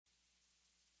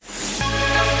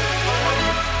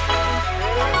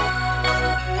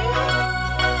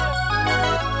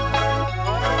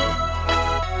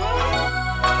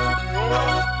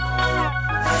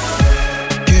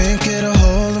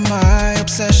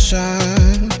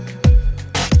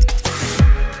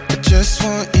just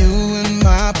want you in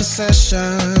my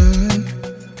possession.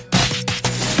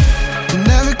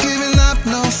 Never giving up,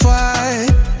 no fight.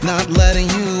 Not letting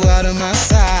you out of my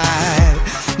sight.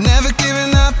 Never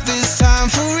giving up this time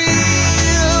for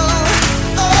real.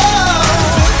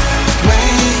 Oh,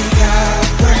 wake up,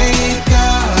 break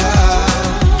up.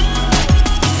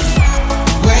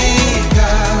 Wake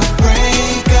up,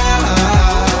 break up.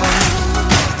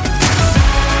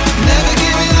 Never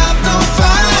giving up, no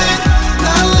fight.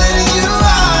 Not letting you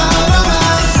out of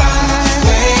my sight.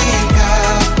 Wake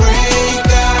up, break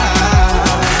up.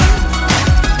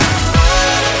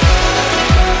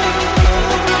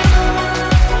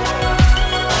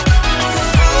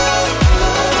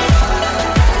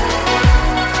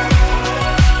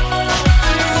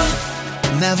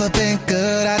 Never been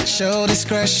good at show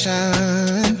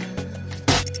discretion.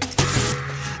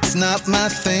 It's not my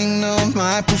thing, no,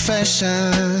 my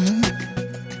profession.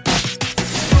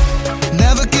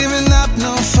 Never giving up,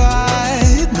 no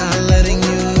fight. Not letting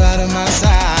you out of my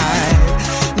sight.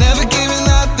 Never giving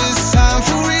up this time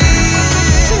for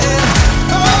real.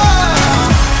 Oh,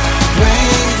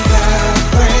 wake up,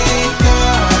 break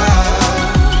up.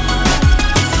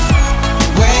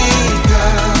 Wake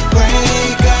up,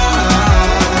 break up.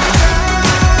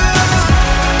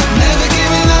 Never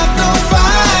giving up, no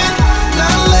fight.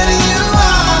 Not letting you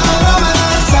out of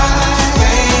my sight.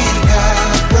 Wake up,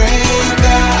 break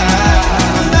up.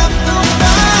 Not no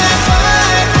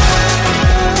fight.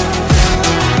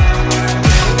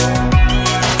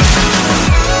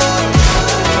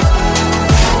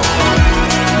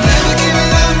 Never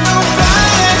giving up, no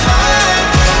fight.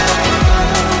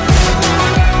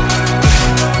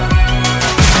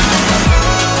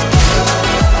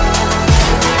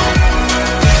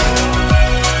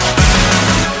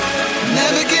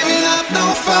 Never giving up, no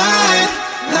fight.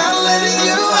 Not letting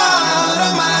you out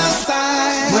of my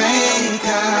sight. Wake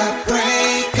up,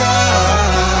 break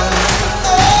up.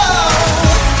 Oh,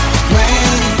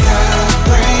 wake up,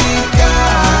 break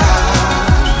up.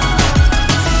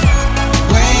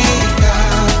 Wake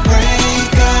up,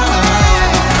 break up.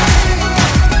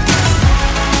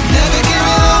 Never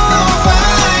giving up, no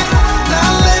fight.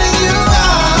 Not letting you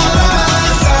out of my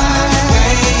sight.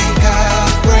 Wake up,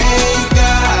 break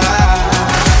up.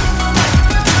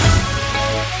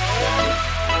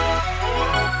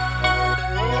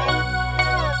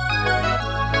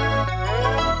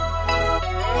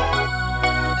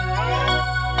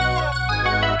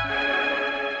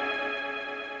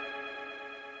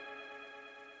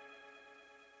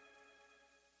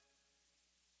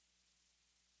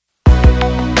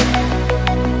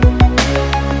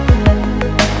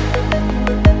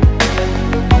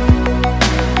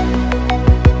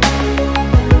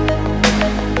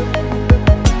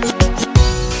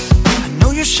 I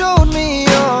know you showed me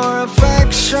your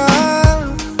affection,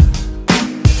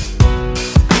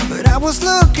 but I was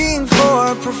looking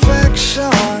for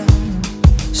perfection.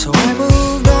 So I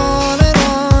moved on and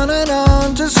on and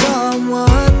on to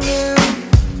someone new,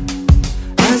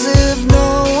 as if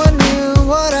no one knew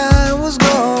what I was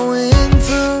going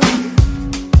through.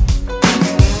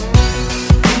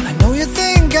 I know you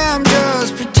think I'm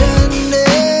just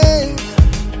pretending,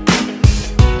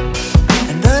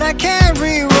 and that I can't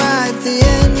rewrite the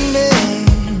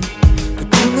ending, but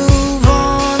you move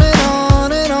on and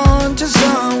on and on to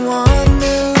someone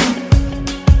new.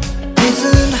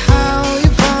 Isn't how you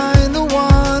find the one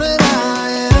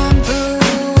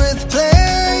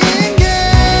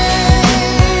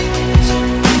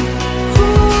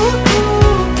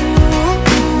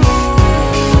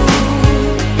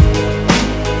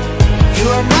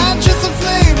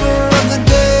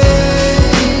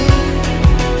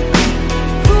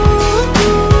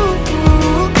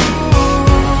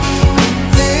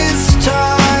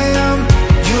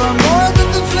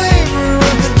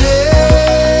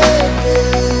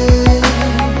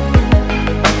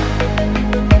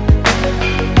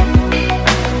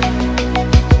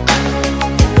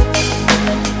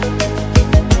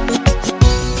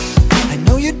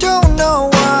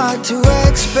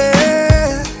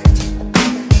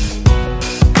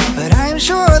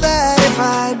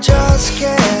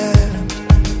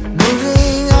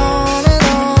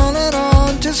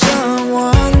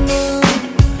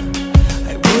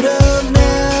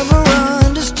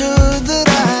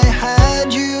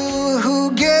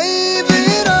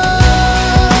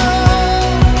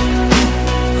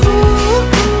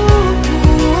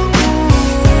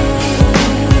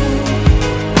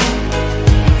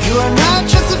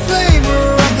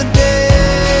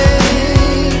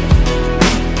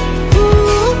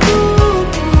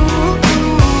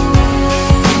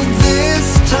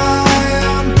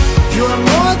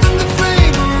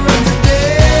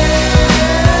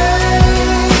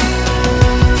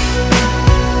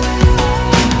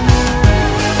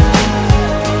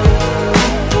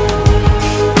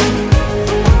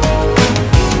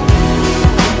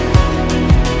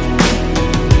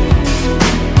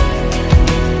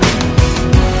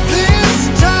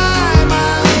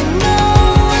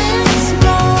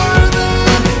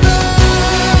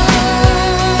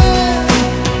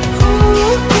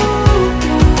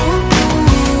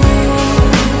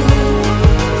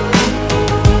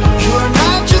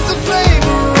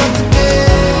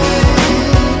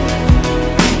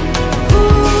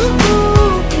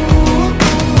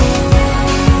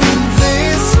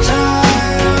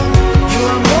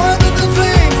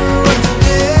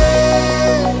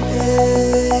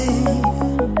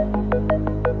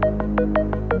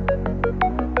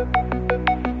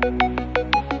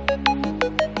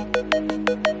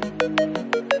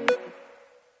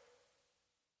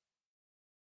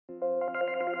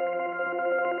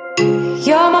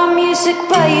basic,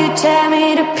 but you tear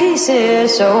me to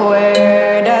pieces. So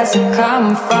where does it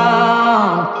come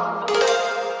from?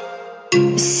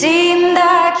 The scene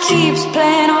that keeps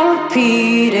playing on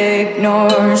repeat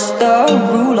ignores the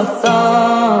rule of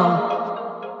thumb.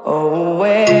 Oh,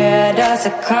 where does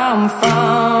it come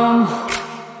from?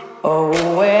 Oh,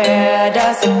 where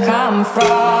does it come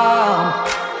from?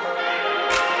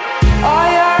 All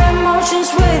your emotions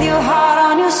with your heart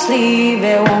on your sleeve,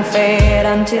 it won't fade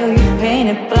until you paint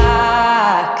it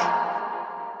black.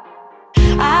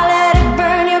 I let it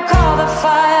burn, you call the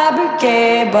fire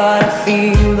brigade, but I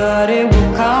feel that it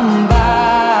will come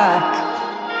back.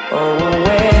 Oh,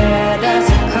 where does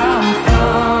it come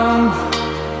from?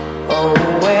 Oh,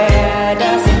 where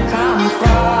does it come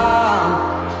from?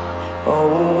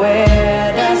 Oh,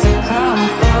 where does it come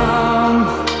from?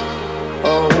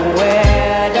 Oh,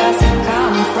 where does it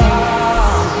come from?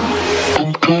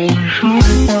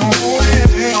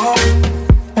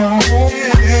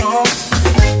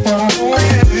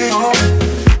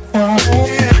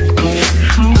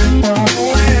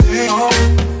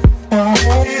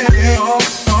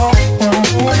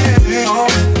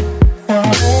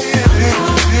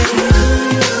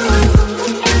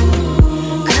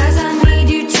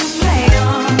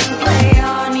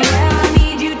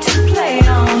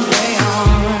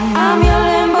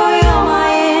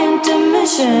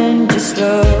 Just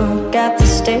look at the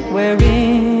state we're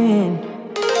in.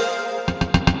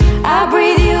 I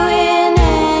breathe you in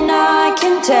and I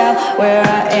can tell where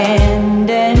I end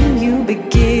and you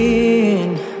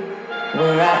begin.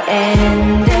 Where I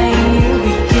end and you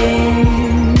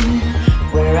begin.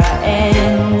 Where I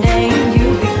end and you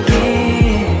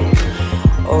begin.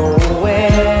 Oh,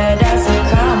 where does it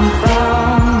come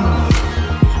from?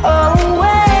 Oh,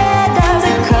 where does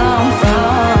it come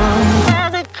from? Where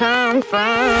does it come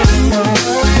from?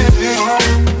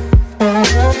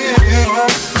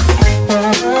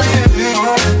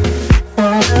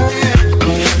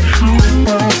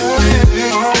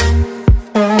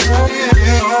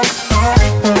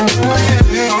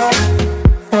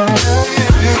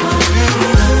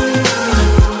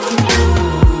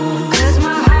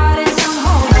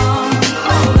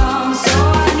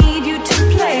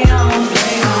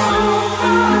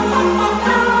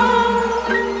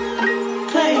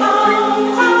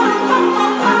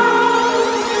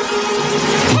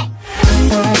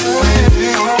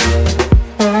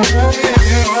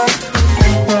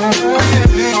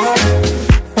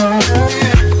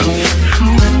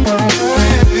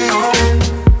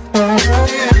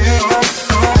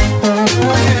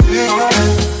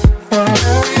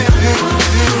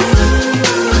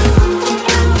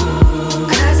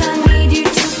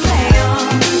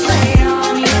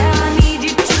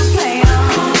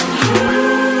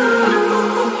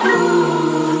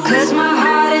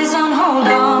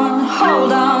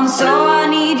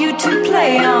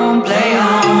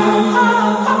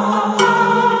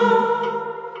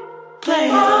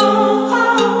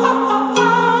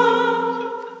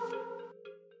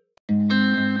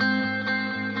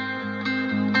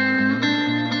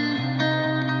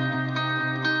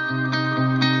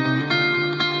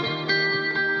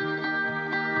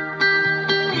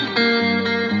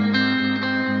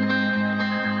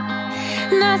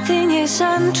 Nothing is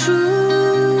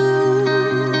untrue,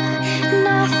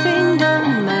 nothing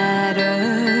don't matter.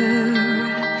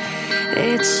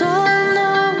 It's all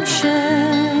notions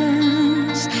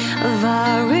of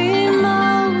our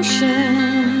emotions,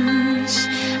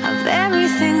 of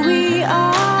everything we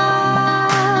are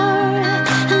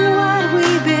and what we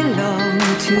belong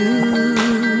to,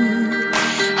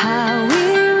 how we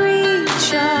reach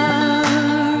our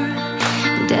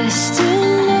destination.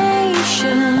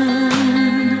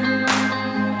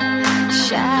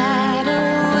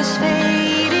 Shadows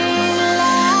fading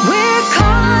light. We're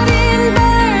caught in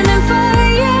burning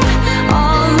fire,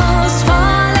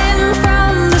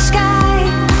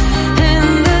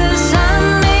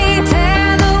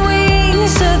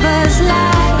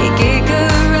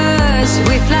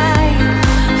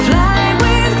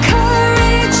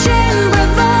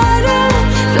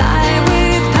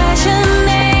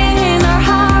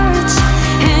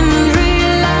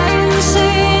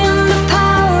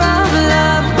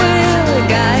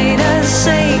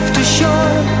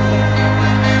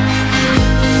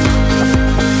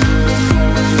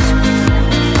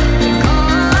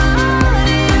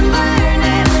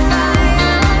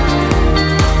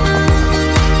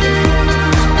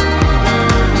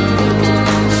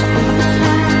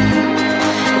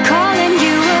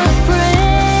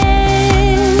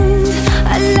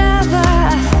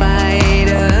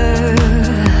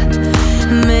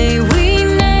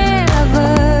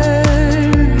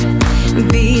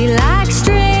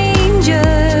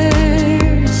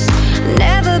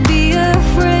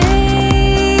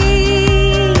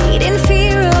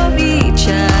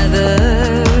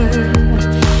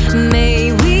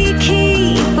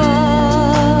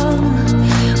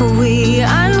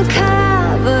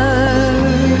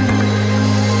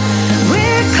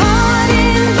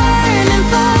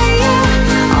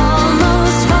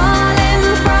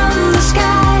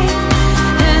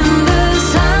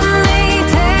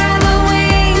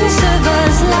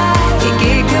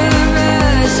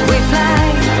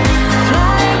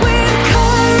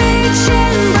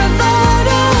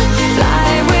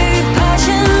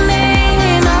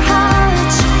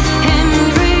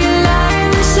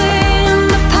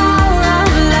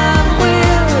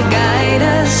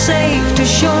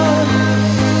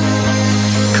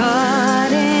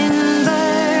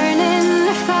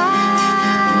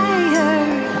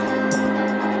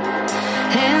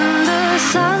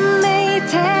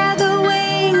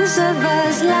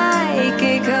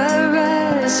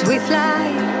 fly,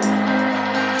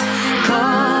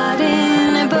 caught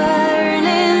in a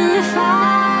burning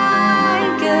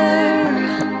fire,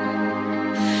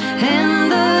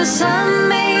 and the sun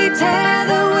may tear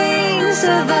the wings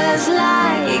of us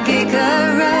like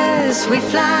Icarus. We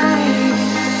fly,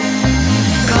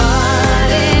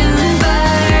 caught in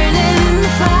burning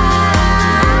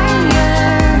fire,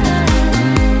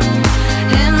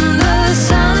 and the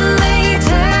sun may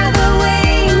tear the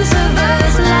wings of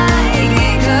us like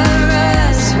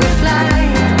Icarus. We fly,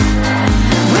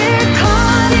 we're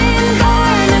caught in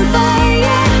burning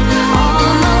fire,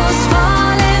 almost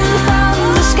falling from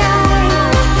the sky,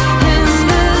 and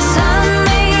the sun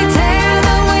may tear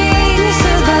the wings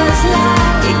of us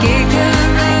like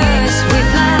Icarus. We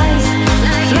fly,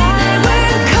 fly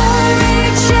with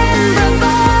courage and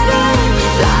bravado,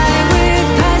 fly with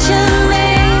passion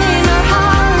in our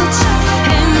hearts,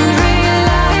 and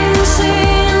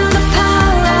realizing the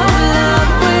power of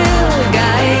love will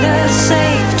guide us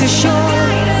safe to shore.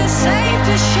 Safe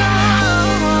to shore.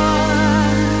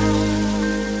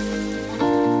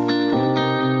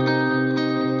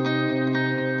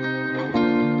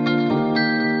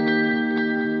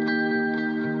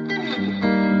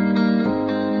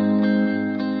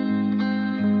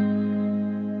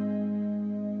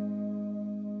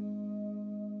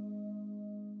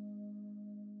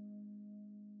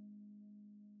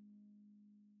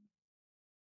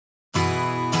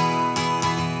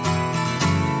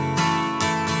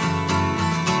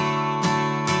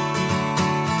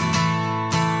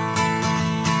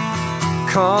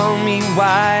 Call me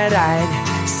wide-eyed,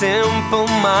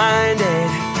 simple-minded.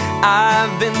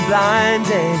 I've been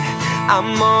blinded.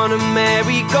 I'm on a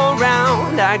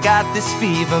merry-go-round. I got this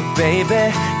fever,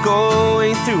 baby,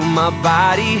 going through my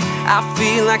body. I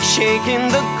feel like shaking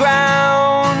the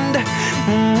ground.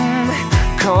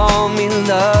 Call me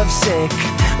lovesick,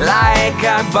 like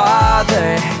I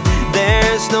bother.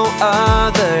 There's no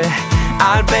other.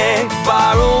 I'd beg,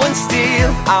 borrow and steal.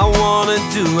 I wanna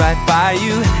do right by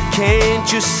you. Can't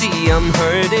you see I'm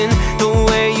hurting the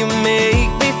way you make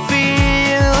me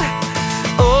feel?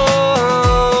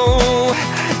 Oh,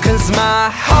 'cause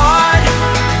my heart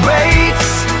breaks.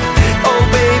 Oh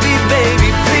baby, baby,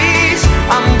 please,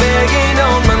 I'm begging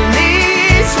on my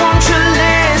knees. Won't you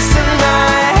listen?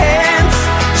 My hands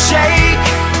shake,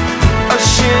 a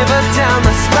shiver down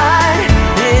my spine.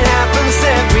 It happens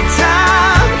every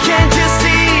time. Can't you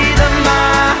see that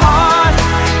my heart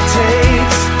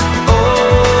takes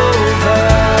over?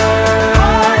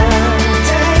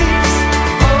 Takes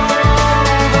over.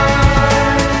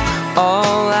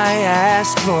 All I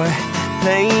ask for,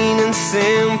 plain and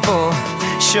simple,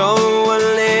 show a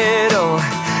little.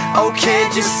 Oh,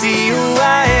 can't you see who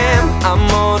I am? I'm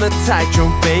on a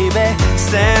tightrope, baby.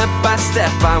 Step by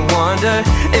step, I wonder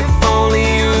if only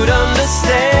you'd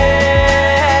understand.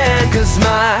 'Cause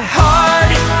my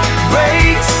heart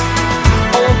breaks.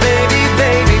 Oh baby,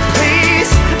 baby,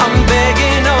 please, I'm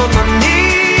begging on my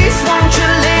knees. Won't you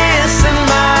listen?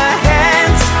 My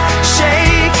hands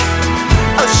shake,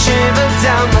 a shiver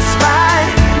down my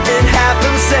spine. It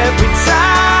happens every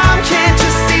time. Can't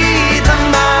you see that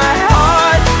my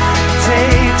heart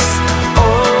takes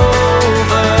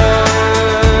over?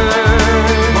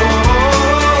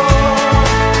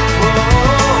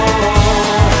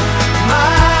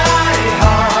 My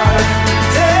heart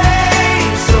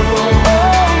takes over.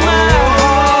 My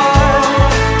heart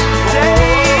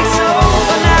takes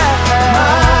over now.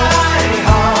 My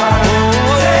heart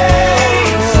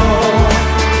takes over.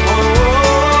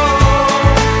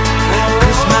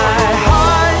 'Cause my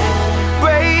heart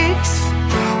breaks.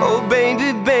 Oh baby,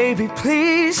 baby,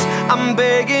 please, I'm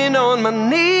begging on my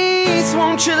knees.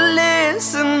 Won't you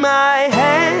listen? My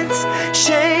hands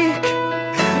shake,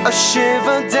 a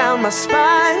shiver down my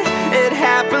spine. It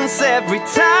happens every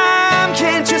time.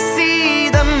 Can't you see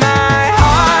that my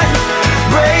heart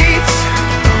breaks?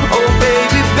 Oh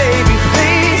baby, baby,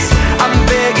 please, I'm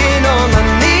begging on my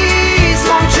knees.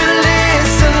 Won't you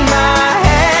listen? My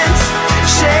hands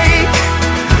shake,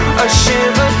 a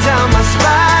shiver down my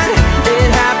spine. It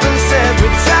happens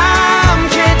every time.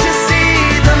 Can't you see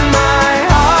that my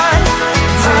heart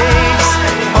takes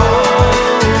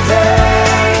over?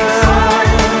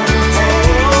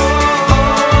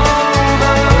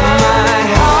 My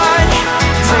heart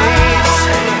takes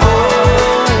over.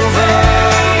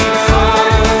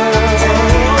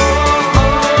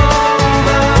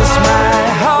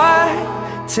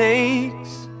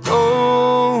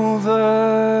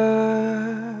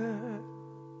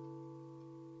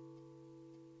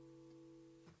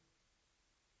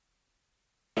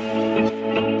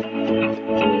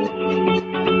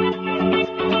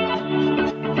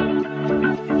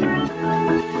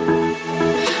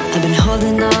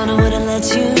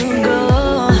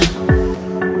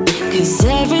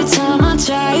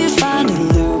 try to find a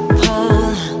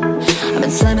loophole. I've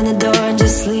been slamming the door and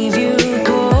just leave you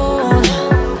cold.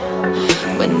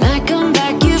 When I come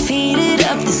back, you've heated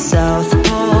up the South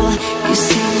Pole. You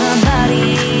see my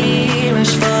body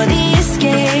rush for the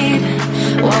escape,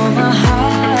 while my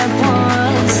heart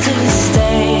wants to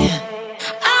stay.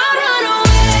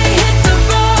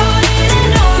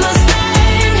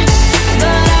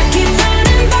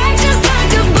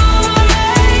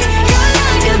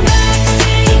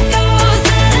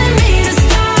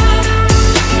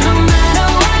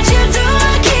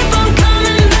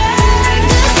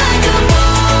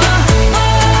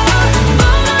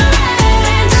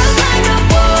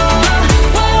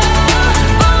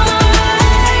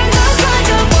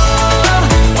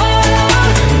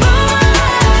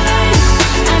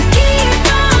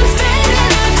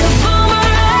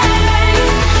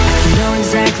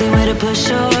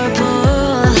 Push or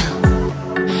pull,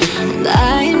 and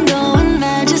I am going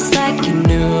mad just like you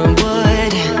knew I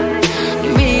would.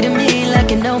 You're reading me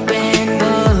like an open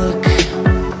book.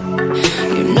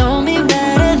 You know me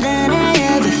better than I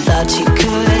ever thought you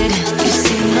could. You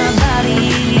see my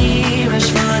body rush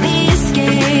for the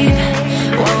escape,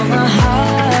 while my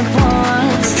heart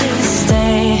wants to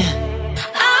stay.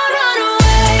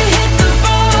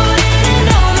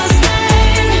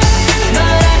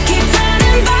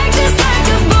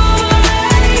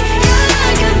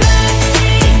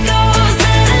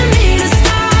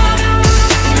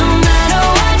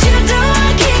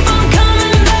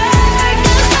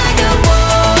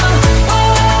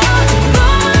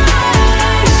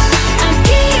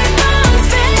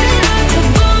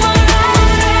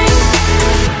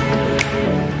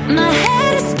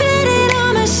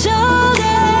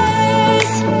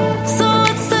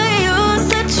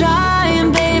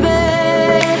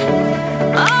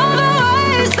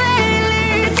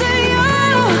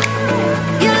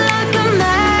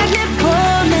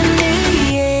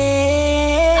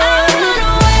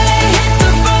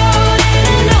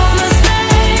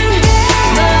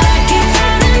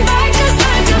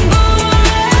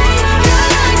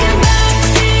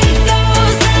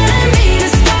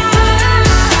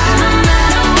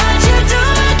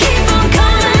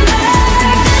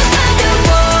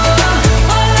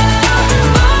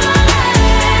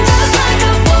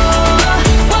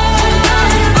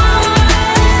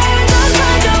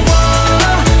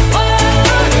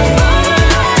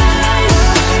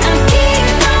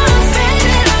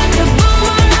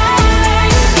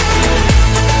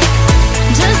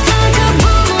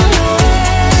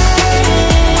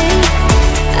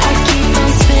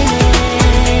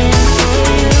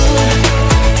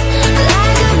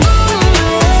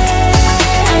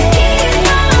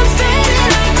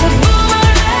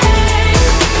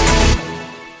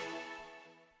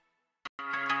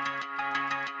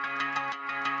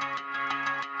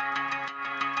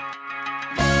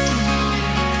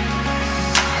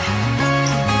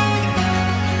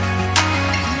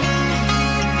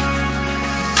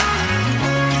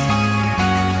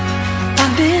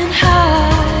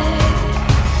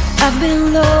 I've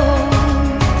been low,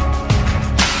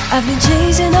 I've been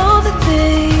chasing all the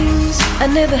things I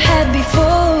never had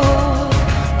before.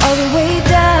 All the way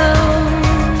down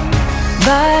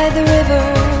by the river,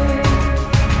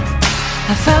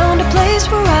 I found a place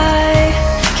where I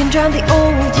can drown the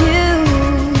old you.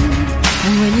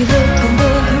 And when you look on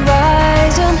the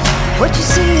horizon, what you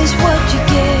see is what you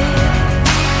get.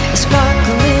 A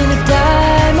sparkle in a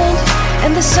diamond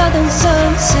and the southern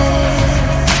sunset.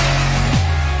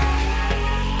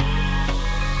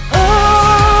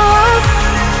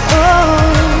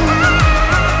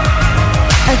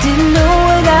 I didn't know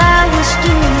what I was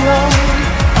doing wrong,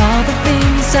 all the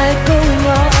things I had going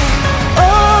on.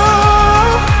 Oh,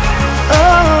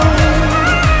 oh,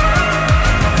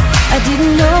 I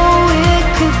didn't know it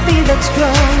could be that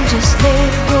strong. Just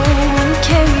let go and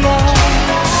carry on.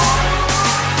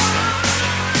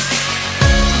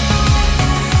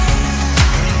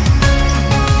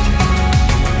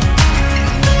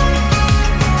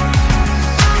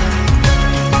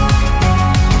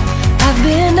 I've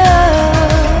been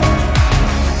up,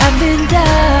 I've been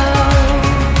down,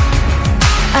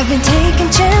 I've been taking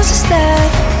chances that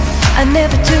I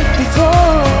never took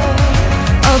before.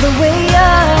 All the way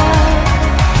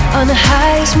up on the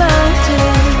highest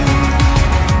mountain,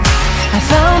 I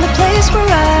found a place where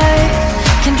I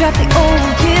can drop the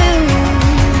old you.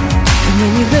 And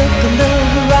when you look on the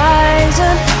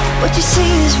horizon, what you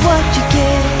see is what you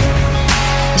get.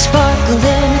 A sparkle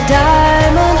and a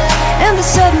diamond and the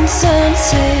southern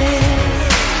sunset.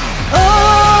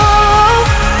 Oh,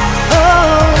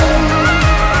 oh,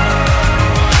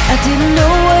 I didn't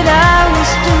know what I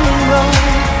was doing wrong,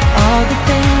 all the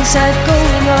things I'd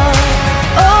going on.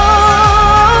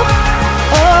 Oh,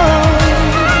 oh,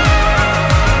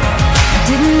 I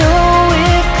didn't know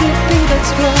it could be that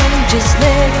strong. Just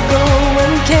let go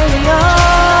and carry on.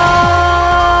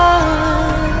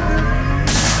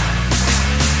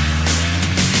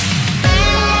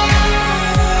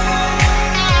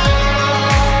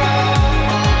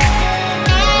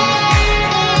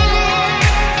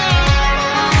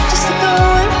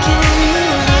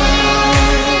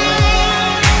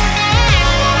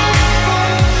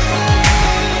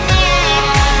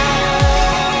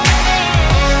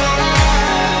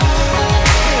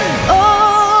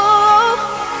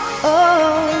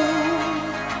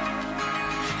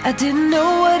 I didn't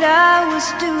know what I was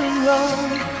doing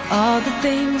wrong, all the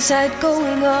things I had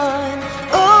going on.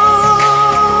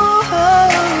 Oh,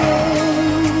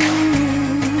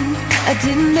 I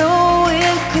didn't know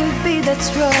it could be that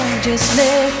strong. Just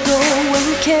let go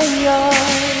and carry on.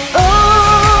 Oh,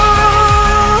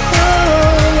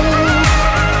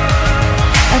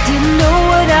 I didn't know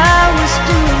what I was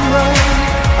doing wrong,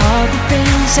 all the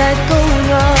things I had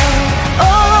going on.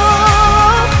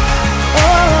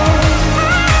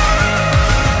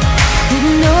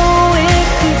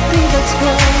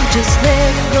 Just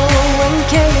let go and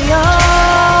carry on.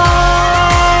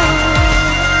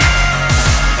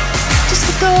 Just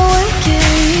let go and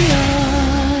carry on.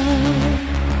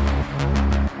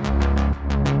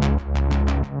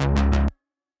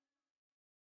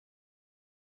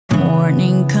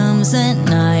 Morning comes and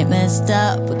night messed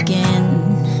up again,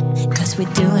 'cause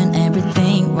we're doing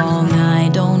everything wrong. I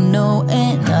don't know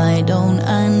and I don't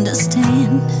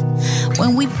understand.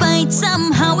 When we fight,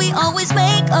 somehow we always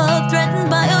make up, threatened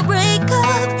by a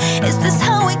breakup. Is this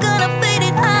how we're gonna fade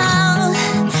it out?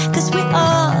 'Cause we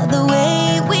are the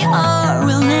way we are,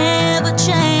 we'll never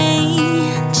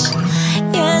change.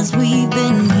 Yes, we've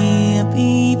been here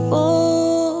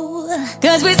before.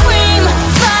 'Cause we scream,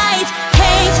 fight,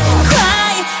 hate,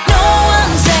 cry. No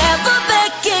one's ever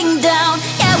backing down.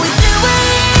 Yeah, we do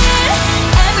it.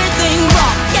 Everything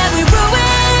wrong. Yeah, we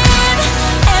ruin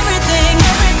everything.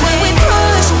 When we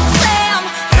push, slam,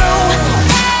 through,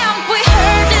 damn, we're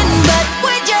hurting, but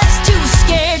we're just too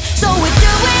scared. So we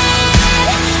do it.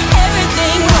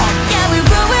 Everything wrong. Yeah, we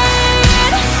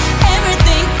ruin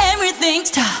everything. Everything.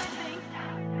 Stop.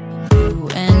 You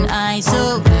and I so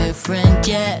different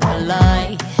yet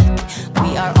alike. We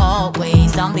are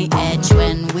always on the edge.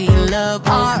 When we love,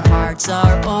 our hearts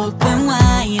are open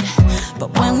wide. But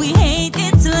when we hate,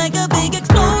 it's like a big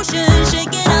explosion,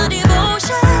 shaking our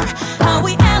devotion. How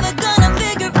we ever gonna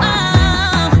figure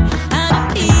out how to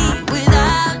be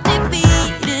without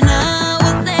defeating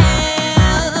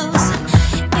ourselves?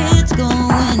 It's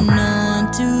going on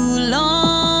too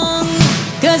long.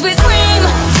 'Cause we scream,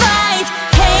 fight,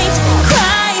 hate,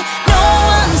 cry. No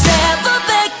one's ever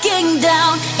backing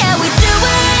down. Yeah, we do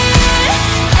it.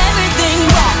 Everything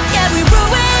wrong. Yeah, we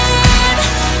ruin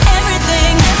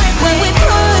everything. When we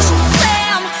push,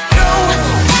 slam, through,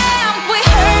 damn, we're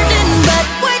hurting, but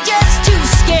we're just too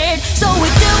scared. So we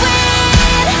do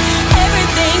it.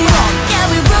 Everything wrong. Yeah,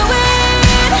 we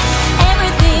ruin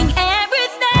everything.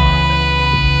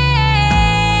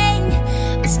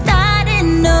 Everything.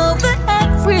 Starting over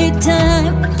every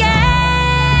time,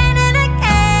 again and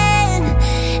again.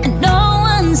 And no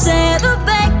one's ever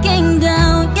backing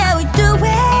down. Yeah, we do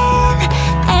it.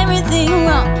 Everything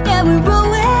wrong. Yeah, we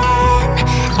ruin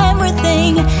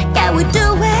everything. Yeah, we do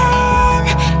it.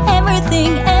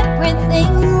 Everything,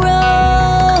 everything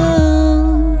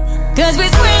wrong. 'Cause we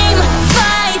scream,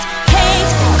 fight,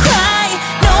 hate, cry.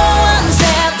 No one's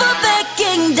ever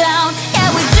backing down. Yeah,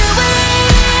 we do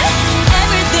it.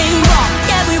 Everything wrong.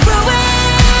 Yeah, we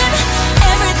ruin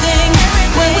everything.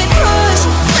 When we push,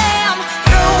 slam,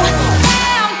 through,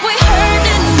 damn, we're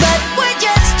hurting, but we're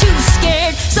just too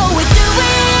scared. So we do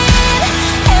it.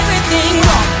 Everything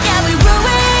wrong. Yeah, we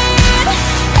ruin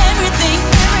everything.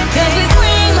 'Cause we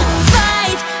scream,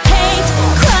 fight, hate,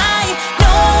 cry.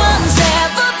 No one's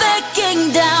ever backing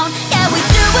down. Yeah, we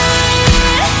do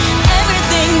it.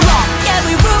 Everything wrong. Yeah,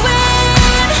 we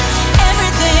ruin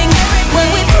everything. When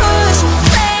we push,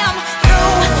 slam,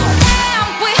 through, damn,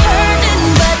 we're hurting,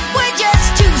 but we're just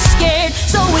too scared.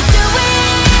 So we do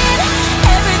it.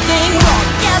 Everything wrong.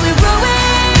 Yeah, we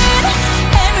ruin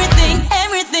everything.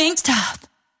 Everything. Stop.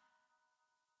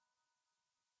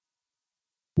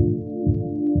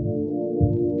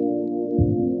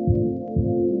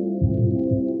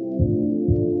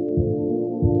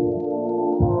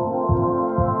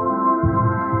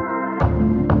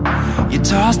 You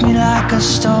tossed me like a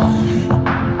stone.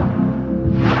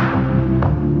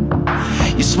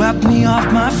 You swept me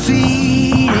off my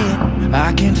feet.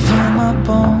 I can feel my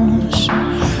bones.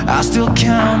 I still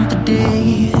count the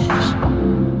days.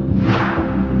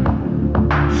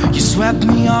 You swept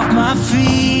me off my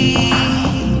feet.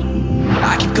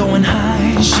 I keep going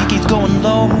high, she keeps going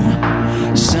low.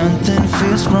 Something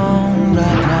feels wrong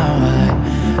right now, I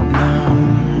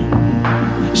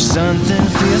know. Something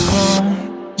feels wrong.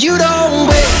 You don't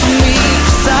wait for me,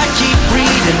 'cause I keep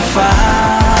breathing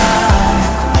fire.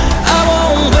 I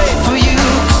won't wait for you,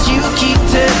 'cause you keep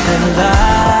telling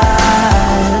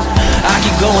lies. I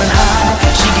keep going high,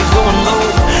 she keeps going low.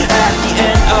 At the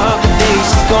end of the day,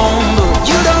 she's gone. But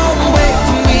you don't wait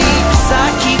for me, 'cause I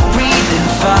keep breathing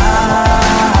fire.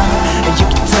 And you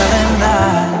keep telling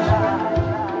lies.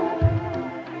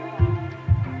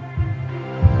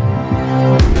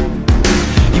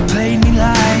 You played me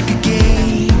like a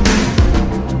game.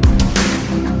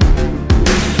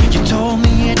 You told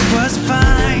me it was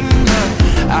fine, but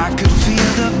I could feel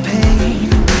the pain.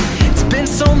 It's been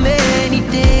so many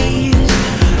days,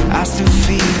 I still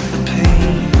feel the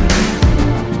pain.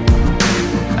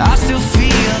 I still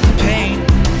feel the pain.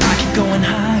 I keep going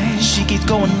high, she keeps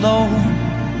going low.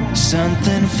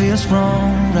 Something feels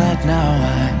wrong right now,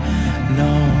 I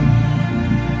know.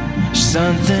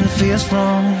 Something feels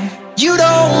wrong. You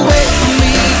don't wait for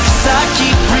me, 'cause I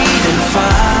keep breathing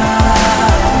fire.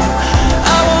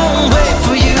 I won't wait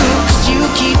for you, 'cause you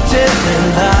keep telling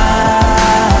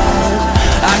lies.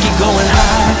 I keep going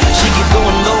high, she keeps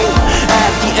going low.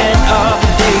 At the end of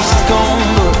the day, she's gone.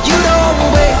 But you don't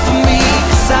wait for me,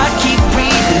 'cause I keep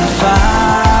breathing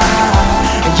fire.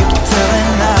 And you keep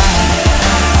telling lies.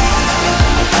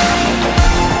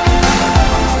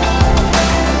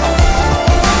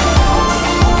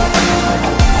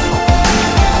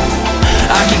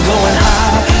 I keep going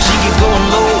high, she keeps going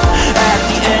low. At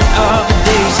the end of the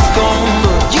day, she's gone.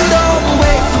 But you don't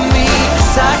wait for me,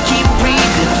 'cause I keep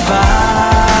breathing fire.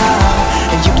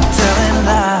 And you keep telling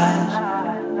lies.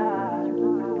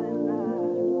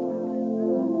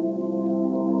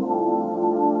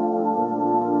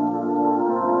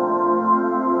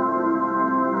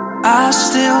 I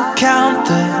still count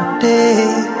the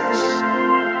days.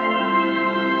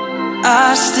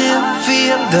 I still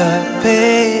feel the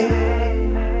pain.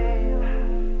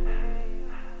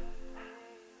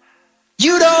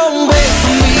 You don't wait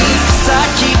for me, 'cause I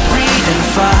keep breathing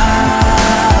fire.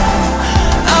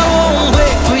 I won't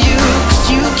wait for you, 'cause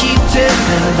you keep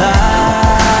telling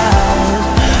lies.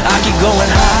 I keep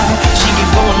going high, she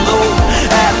keeps going low.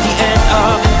 At the end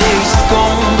of the day, she's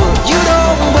gone. But you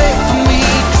don't wait for me,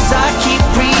 'cause I keep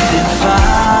breathing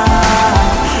fire.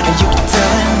 And you keep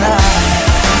telling lies.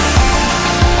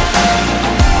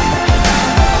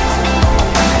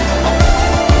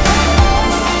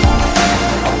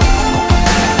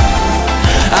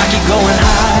 I keep going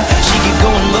high, she keeps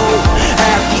going low.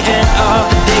 At the end of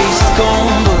the day, she's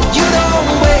gone. But you don't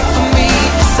wait for me,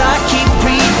 'cause I keep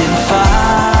breathing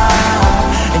fire.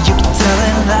 And you keep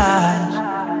telling lies.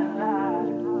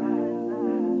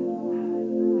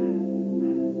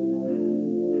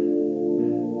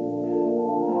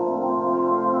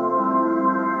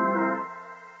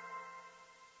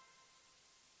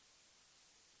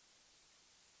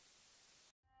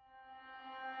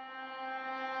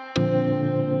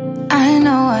 I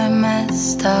know I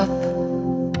messed up.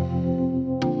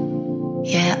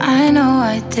 Yeah, I know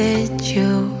I did you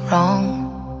wrong.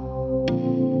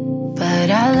 But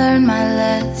I learned my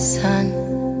lesson.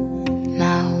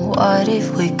 Now what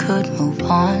if we could move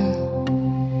on?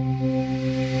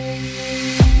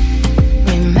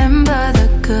 Remember the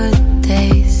good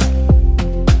days.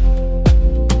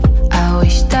 I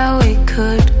wish that we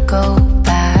could go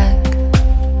back.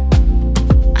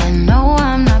 I know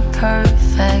I'm not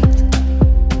perfect,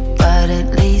 but at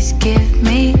least give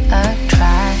me a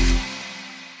try.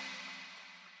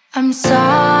 I'm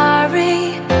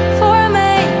sorry for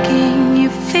making you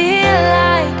feel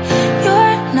like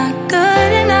you're not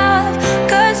good enough,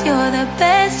 'cause you're the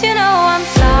best, you know. I'm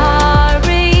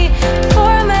sorry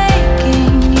for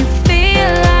making you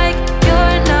feel like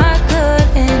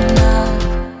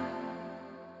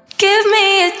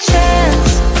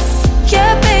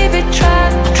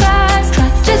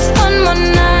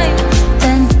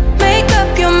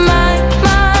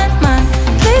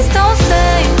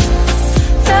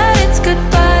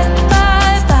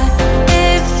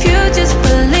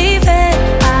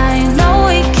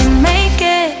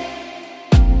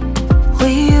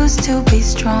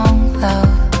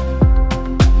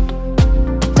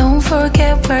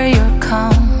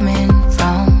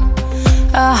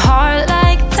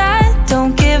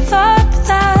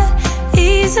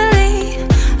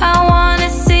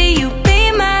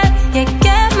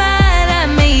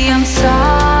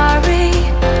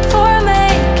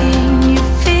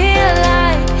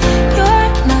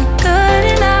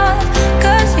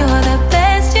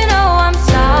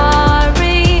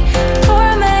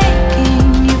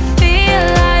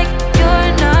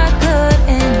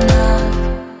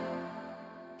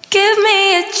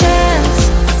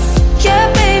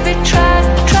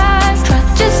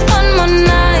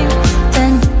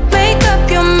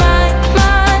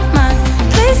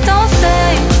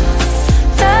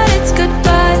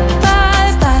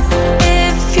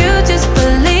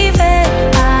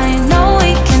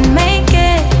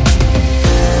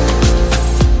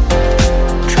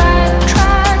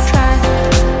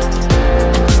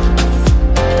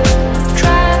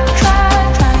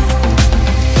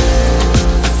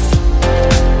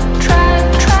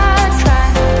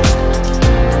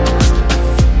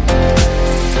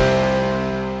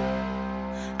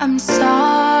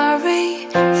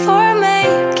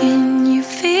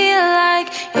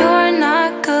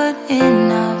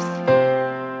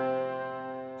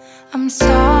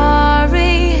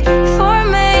sorry for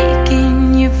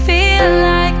making you feel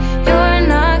like you're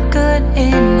not good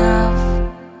enough.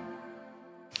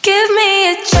 Give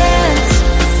me a chance,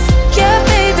 yeah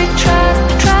baby, try,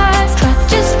 try, try.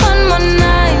 Just one more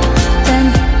night,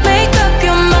 then make up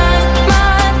your mind,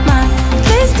 mind, mind.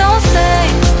 Please don't say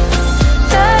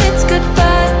that it's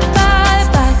goodbye, bye,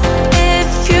 bye. If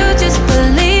you just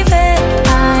believe it,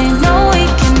 I know we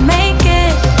can make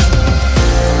it.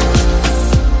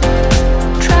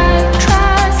 Try,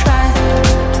 try, try.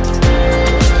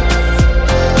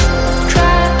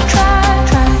 Try, try,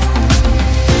 try.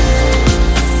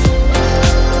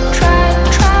 Try,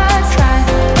 try, try.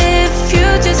 If you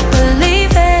just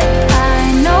believe it,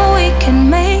 I know we can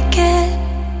make it.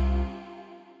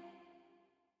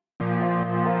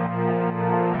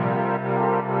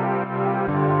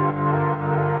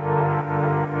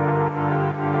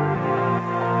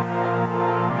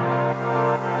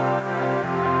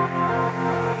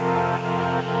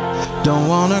 Don't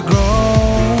wanna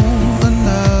grow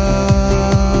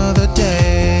another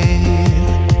day.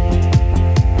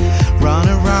 Run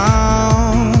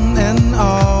around and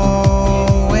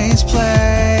always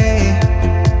play.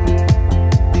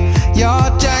 You're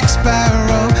Jack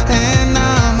Sparrow and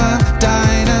I'm a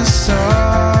dinosaur.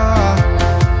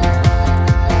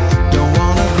 Don't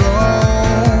wanna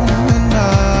grow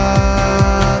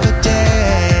another day.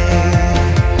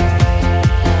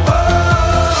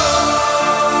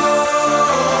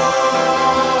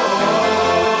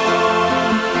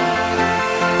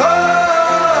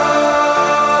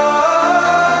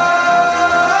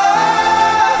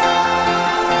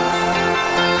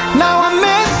 Now I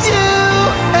miss you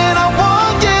and I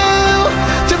want you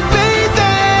to be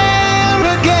there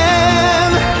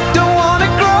again. Don't wanna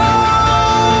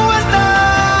grow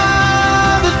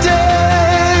another day.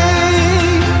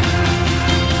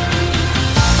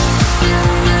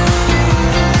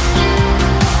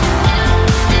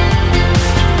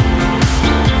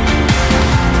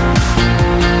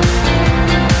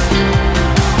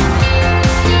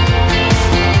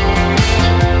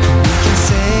 We can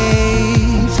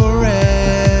say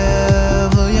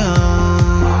forever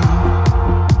young.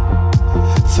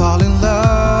 Fall in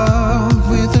love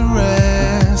with the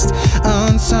rest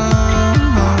unsung.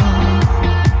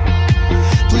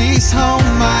 Please hold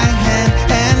my hand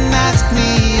and ask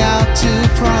me out to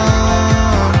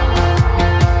prom.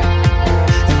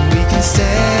 And we can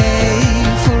stay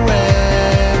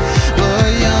forever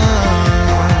young.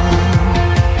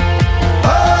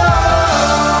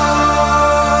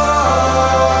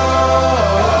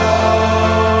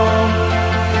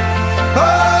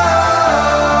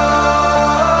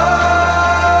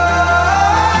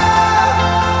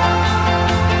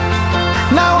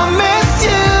 Now I miss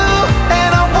you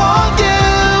and I want you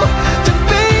to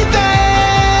be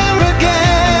there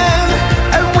again.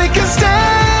 And we can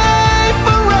stay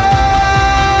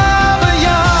forever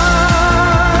young.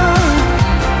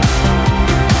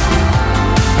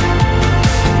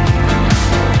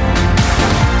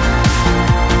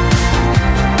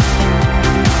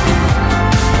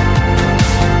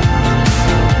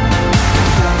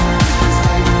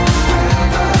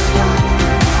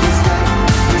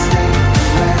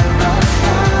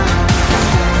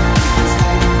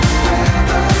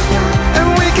 And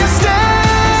we can stay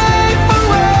forever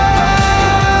young.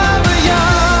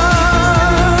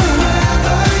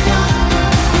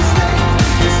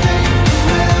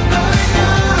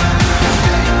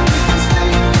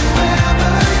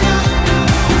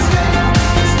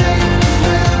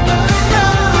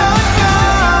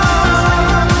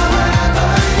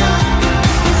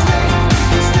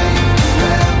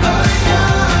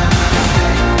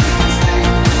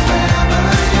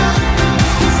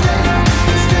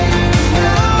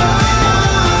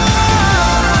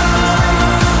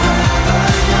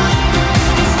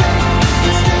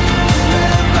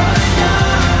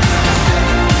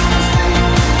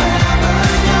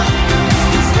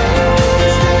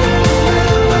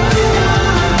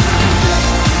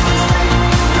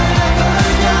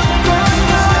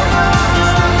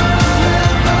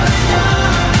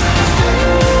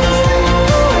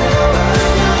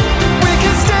 We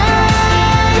can stay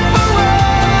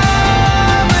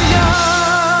forever young.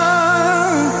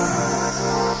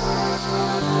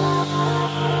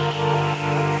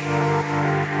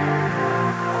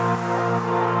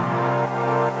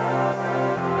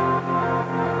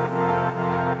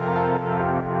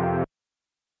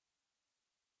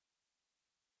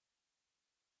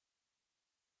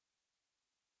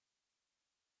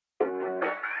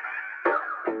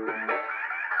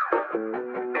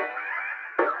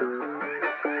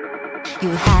 You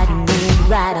had me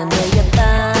right under your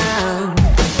thumb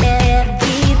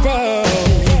every day.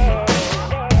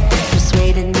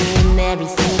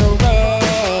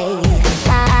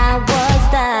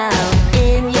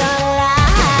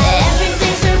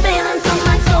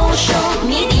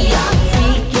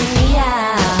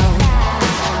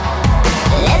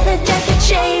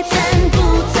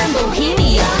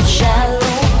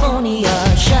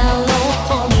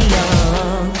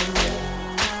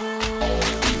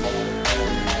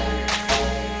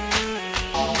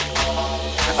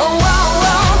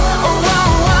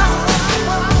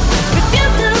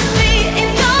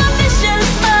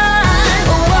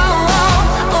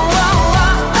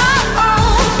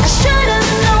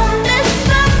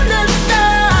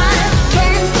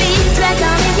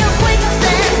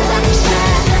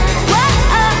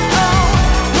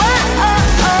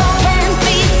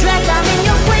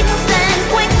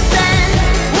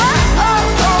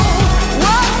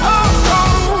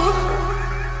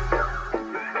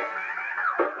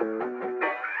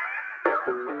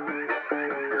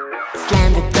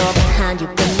 find you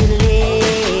when you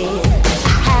leave. I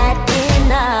had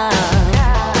enough.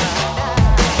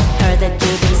 Heard that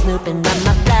you've been snooping on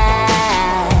my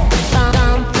flat.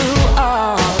 Gone through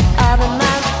all of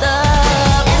my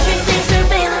stuff. Everything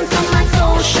surveillance on my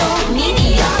social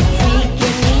media,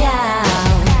 freaking me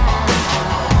out.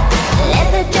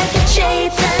 Leather jacket,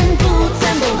 shades and boots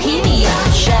and bohemia.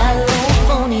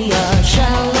 Shallowphonia,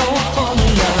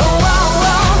 shallowphonia. Oh, oh,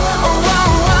 oh, oh,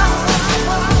 oh,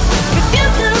 oh.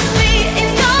 Refuse to be in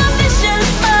your vicious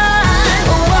mind.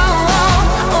 Oh, oh,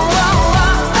 oh, oh, oh,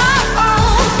 oh, oh,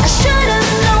 oh. I should've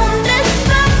known this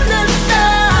from the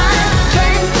start.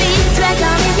 Can't be dragged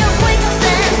down in your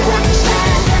quicksand. Whoa,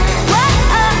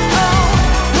 oh, oh,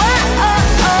 whoa,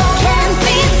 oh, oh. Can't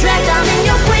be dragged down in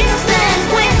your quicksand,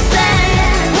 quicksand.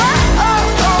 Whoa, oh,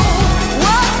 oh,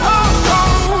 whoa, oh, oh.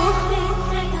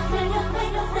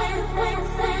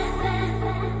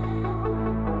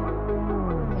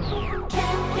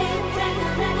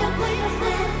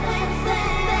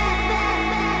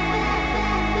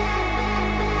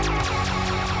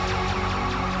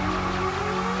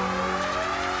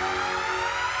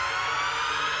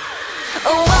 Oh,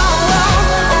 oh, oh,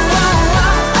 oh, oh,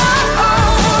 oh,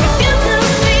 oh. Refuse to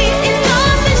be in your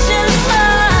vicious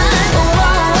mind. Oh,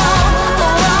 oh, oh,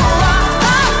 oh, oh,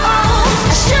 oh, oh.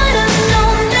 I should've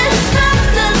known this from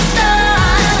the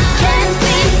start. Can't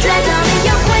be dragged down in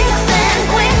your quicksand,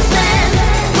 quicksand.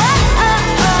 Whoa, oh,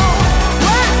 oh,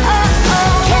 whoa, oh,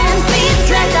 oh. Can't be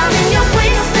dragged down in your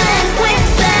quicksand,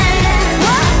 quicksand.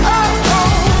 Whoa, oh,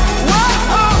 oh, whoa,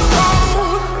 oh, oh.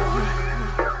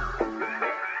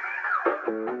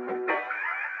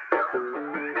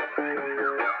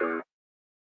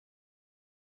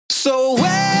 So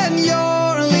when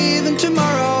you're leaving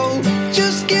tomorrow,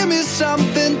 just give me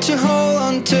something to hold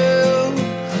on to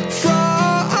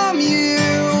from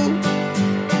you.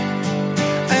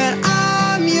 And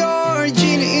I'm your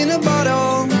genie in a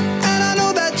bottle, and I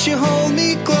know that you hold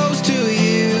me close to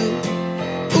you.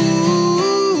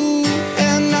 Ooh,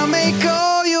 and I'll make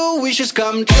all your wishes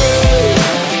come true.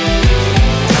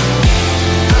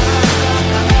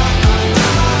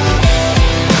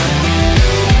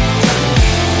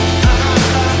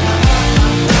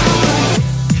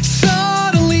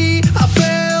 Suddenly I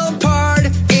fell apart.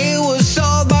 It was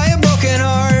all by a broken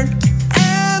heart,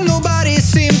 and nobody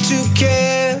seemed to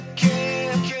care.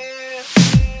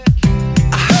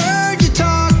 I heard you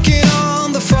talking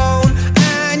on the phone,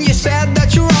 and you said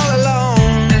that you're all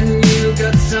alone. And you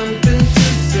got something to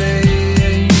say,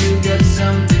 and you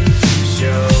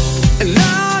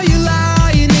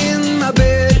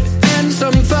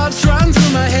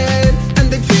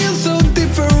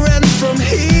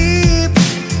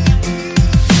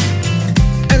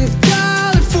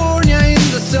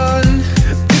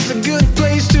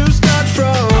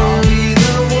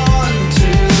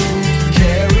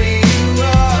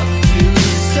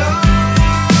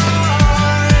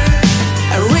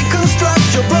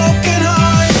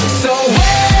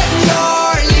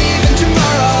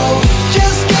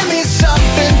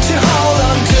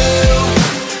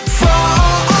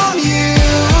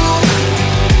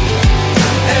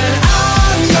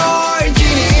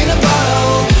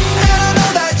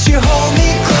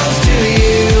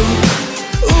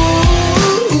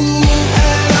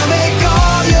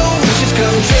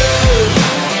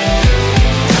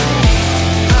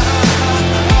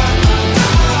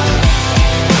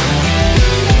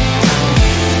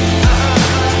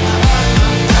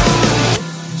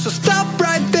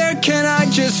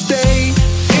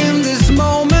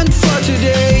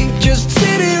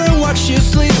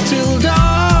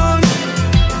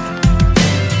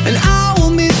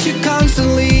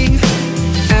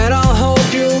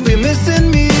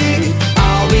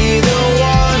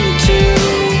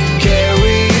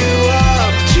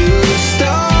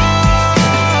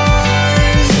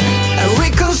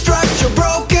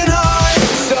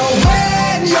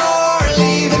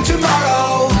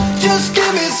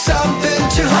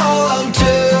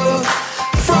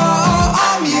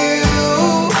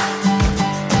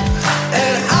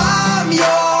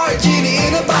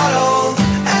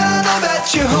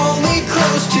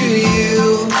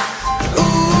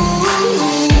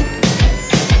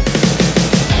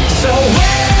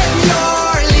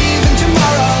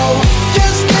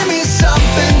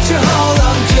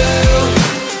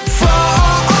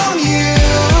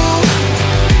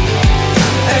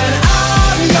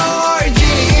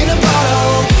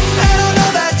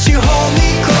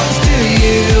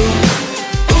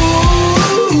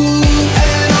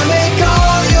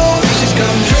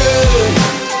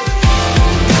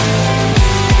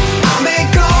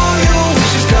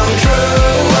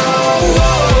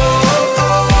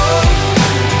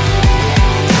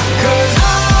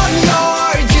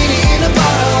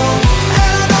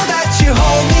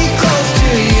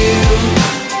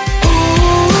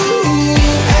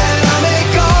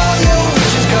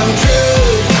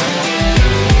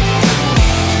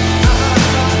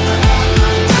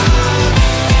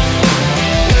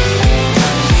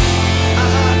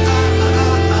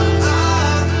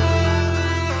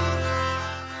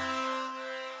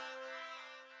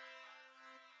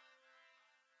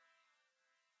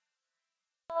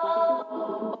When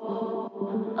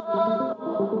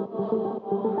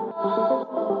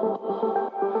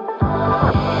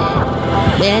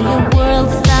your world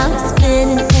stops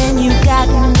spinning and you got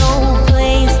no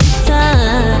place to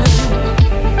turn,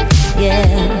 yeah.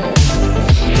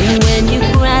 And when you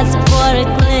grasp for a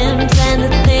glimpse and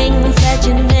the things that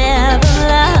you never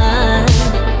learned,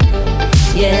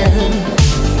 yeah.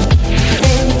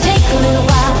 Then you take a little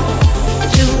while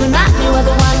to remind you of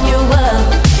the one you were,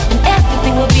 and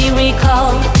everything will be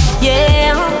recalled,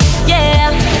 yeah,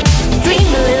 yeah. Dream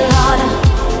a little harder,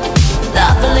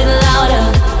 love a little louder,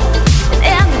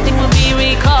 everything will be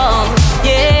recalled,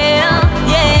 yeah,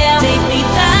 yeah. Take me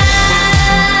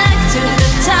back to the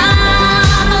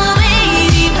time of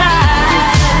 85,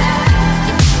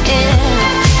 yeah.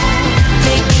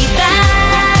 Take me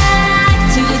back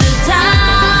to the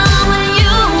time when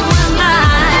you were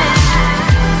mine,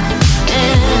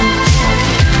 yeah.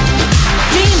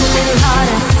 Dream a little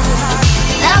harder,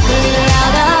 love a little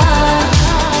louder.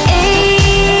 85,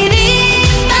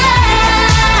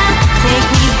 take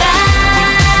me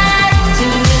back to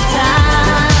the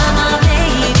time of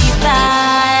 85.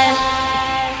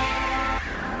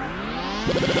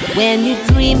 When you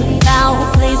dream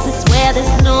about places where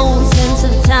there's no sense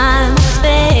of time or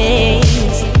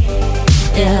space,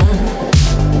 yeah.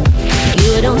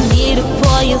 You don't need to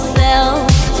pull yourself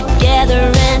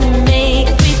together and make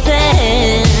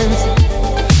pretense,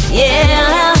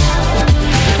 yeah.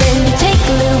 Then you take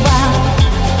a little while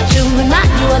to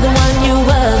remind you of the one you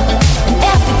were, and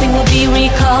everything will be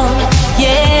recalled,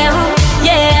 yeah,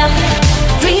 yeah.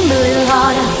 Dream a little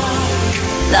harder,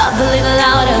 love a little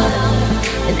louder,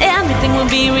 and everything will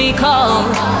be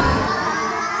recalled.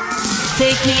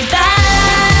 Take me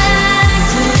back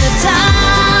to the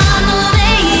time of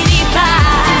 85,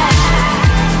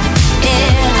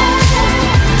 yeah.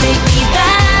 Take me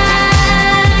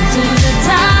back to the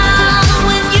time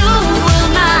when you were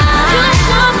mine.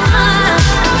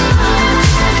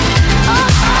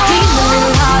 Dream a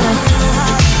little harder,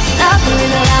 love a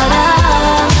little louder.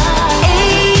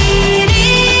 85,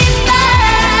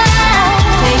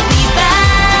 take me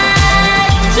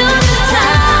back to the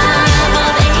time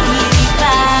of 85.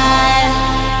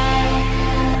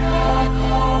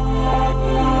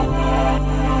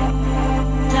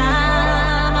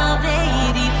 Time of 85.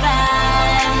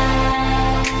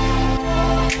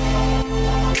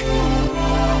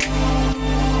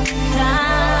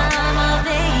 Time of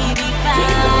 85.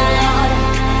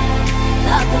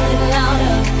 Love a little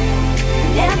louder,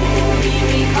 and everything will be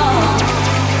recalled.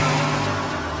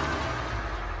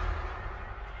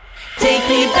 Take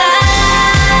me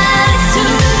back to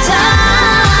the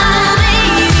time of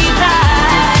 85,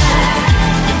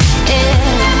 yeah.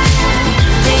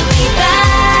 Take me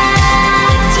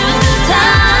back to the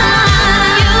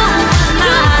time you were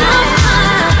mine,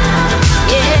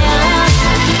 yeah.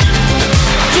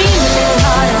 Dream a little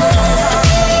harder,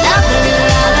 love a little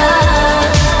louder.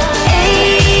 85,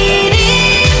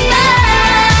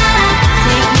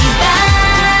 take me back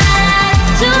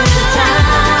to the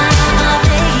time of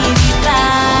 85.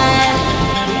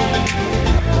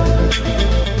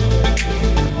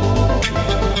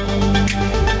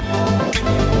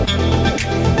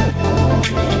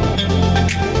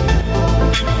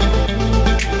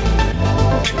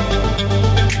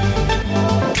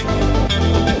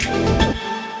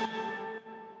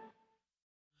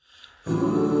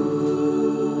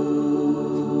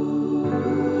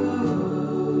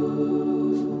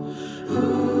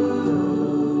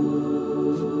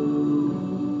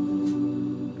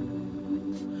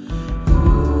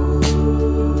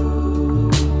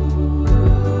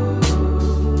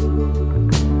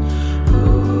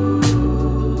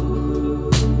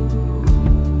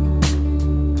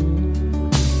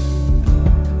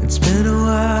 It's been a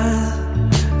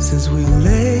while since we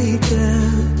laid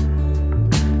down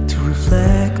to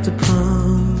reflect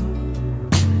upon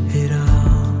it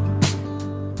all.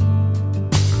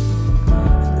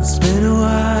 It's been a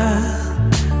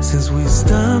while since we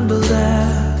stumbled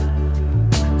out,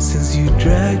 since you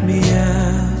dragged me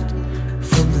out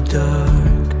from the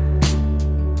dark.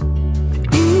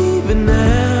 Even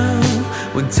now,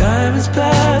 when time has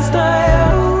passed,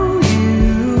 I owe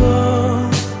you all,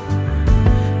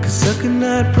 'cause I could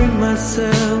not bring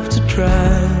myself to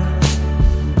try.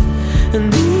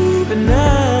 And even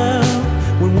now,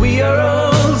 when we are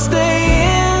old, stay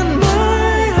in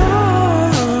my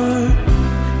heart,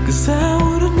 'cause I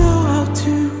wanna know how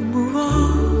to move on.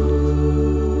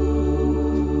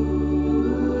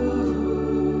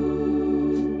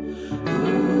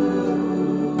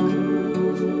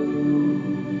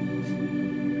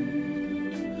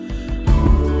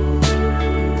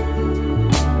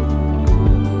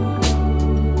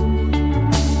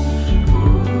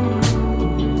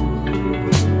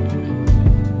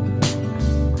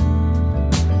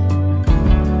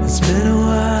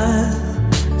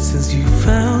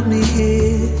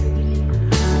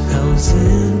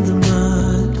 in the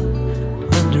mud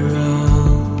under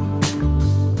all.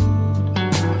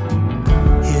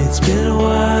 It's been a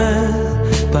while,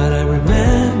 but I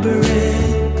remember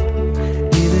it.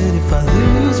 Even if I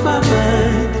lose my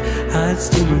mind, I'd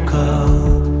still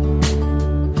recall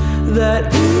that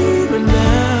even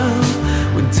now,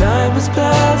 when time has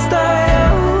passed, I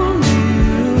owe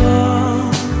you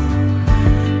all.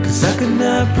 'Cause I could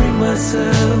not bring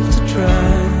myself to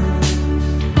try.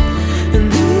 And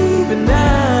even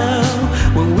now,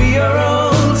 when we are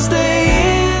old, stay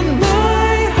in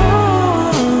my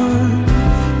heart.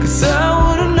 'Cause I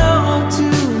wouldn't know how to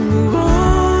move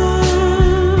on.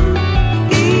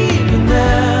 Even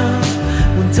now,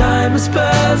 when time has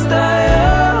passed, I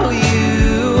owe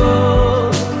you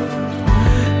all.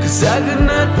 'Cause I could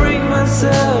not bring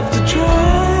myself to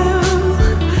try.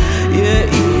 Yeah,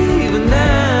 even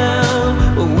now,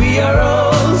 when we are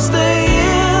old, stay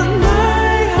in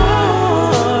my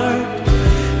heart.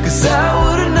 'Cause I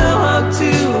wouldn't know how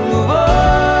to move on.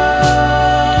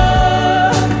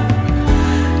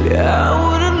 Yeah, I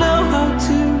wouldn't know how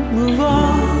to move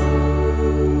on.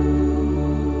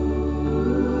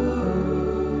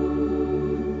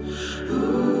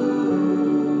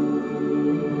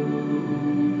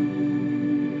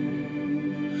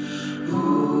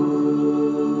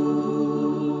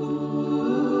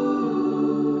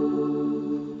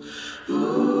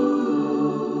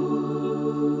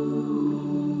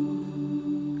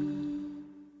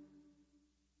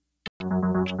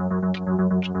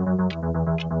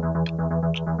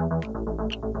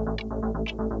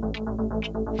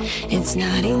 It's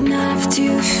not enough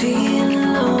to feel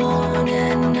alone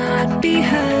and not be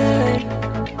heard.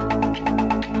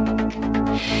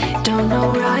 Don't know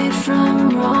right from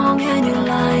wrong, and your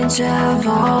lines have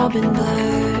all been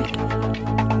blurred.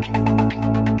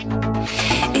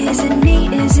 Is it me,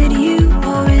 is it you,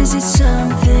 or is it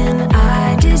something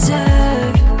I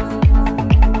deserve?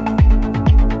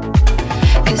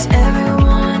 'Cause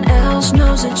everyone else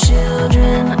knows the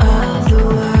children of the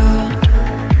world.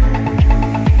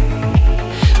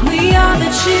 We are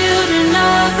the children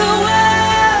of the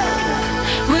world.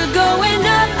 We're going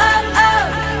up, up, up.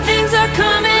 Things are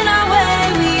coming our way.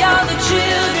 We are the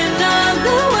children of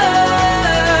the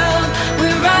world.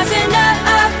 We're rising up,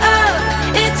 up, up.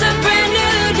 It's a brand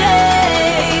new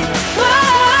day. Whoa,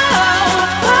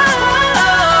 whoa,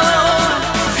 whoa,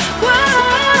 whoa, whoa,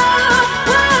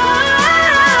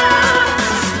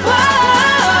 whoa.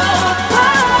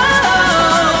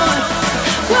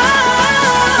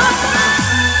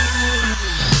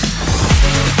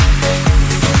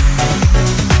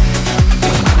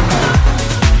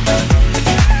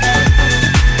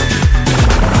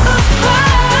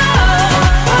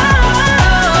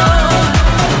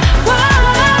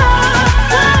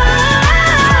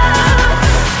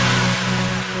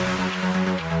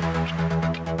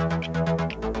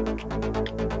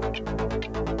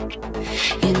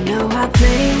 You know I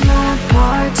played my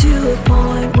part to a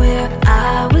point where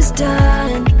I was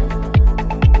done.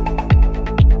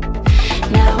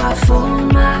 Now I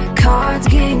fold my cards,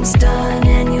 game's done,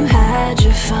 and you had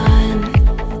your fun.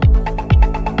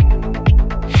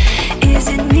 Is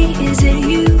it me, is it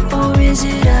you, or is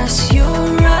it us you're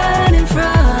running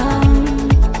from?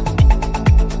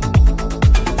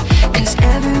 'Cause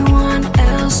everyone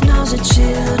else knows the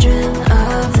children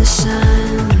of the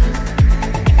sun.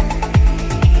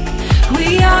 We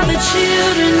are the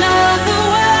children of the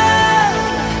world.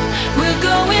 We're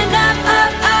going up,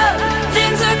 up, up.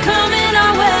 Things are coming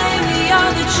our way. We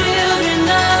are the children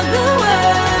of the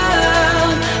world.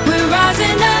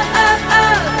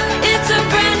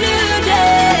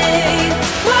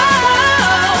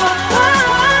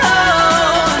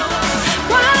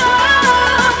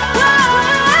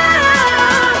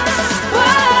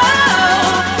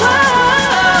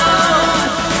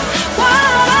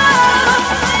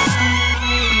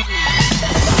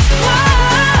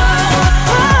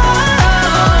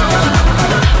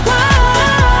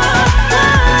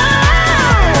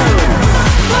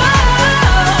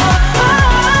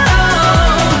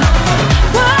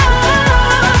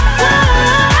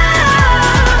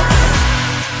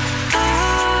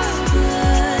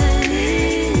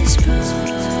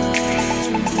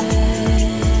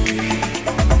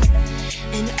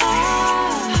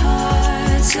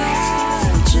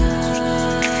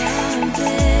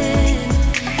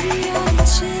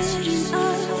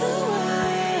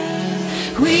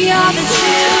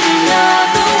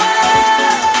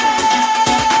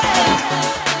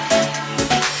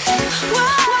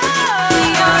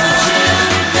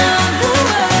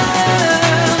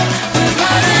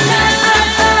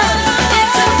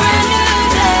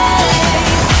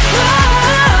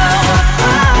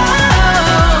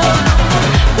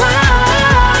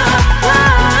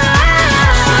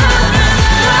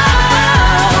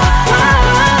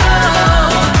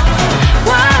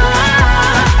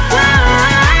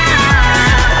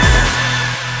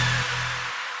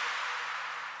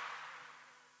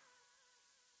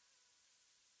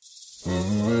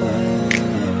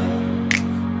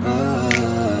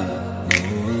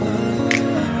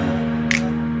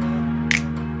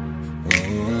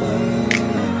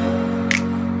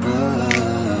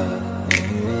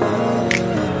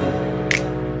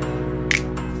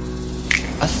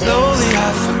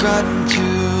 forgotten to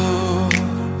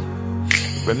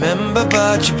remember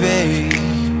about you, babe.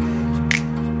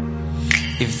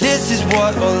 If this is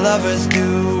what all lovers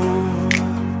do,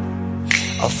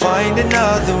 I'll find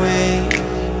another way.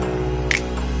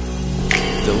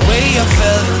 The way I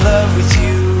fell in love with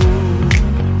you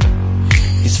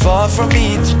is far from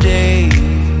me today.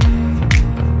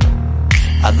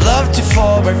 I'd love to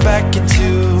fall right back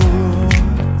into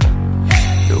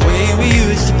the way we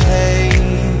used to play.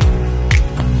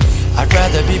 I'd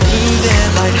rather be blue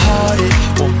than lighthearted.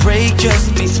 Won't break,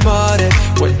 just be smarter.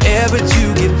 Whatever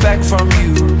to get back from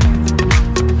you.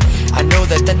 I know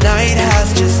that the night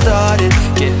has just started.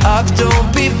 Get up,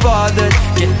 don't be bothered.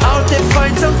 Get out and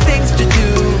find some things to do.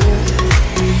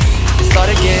 Start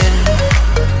again.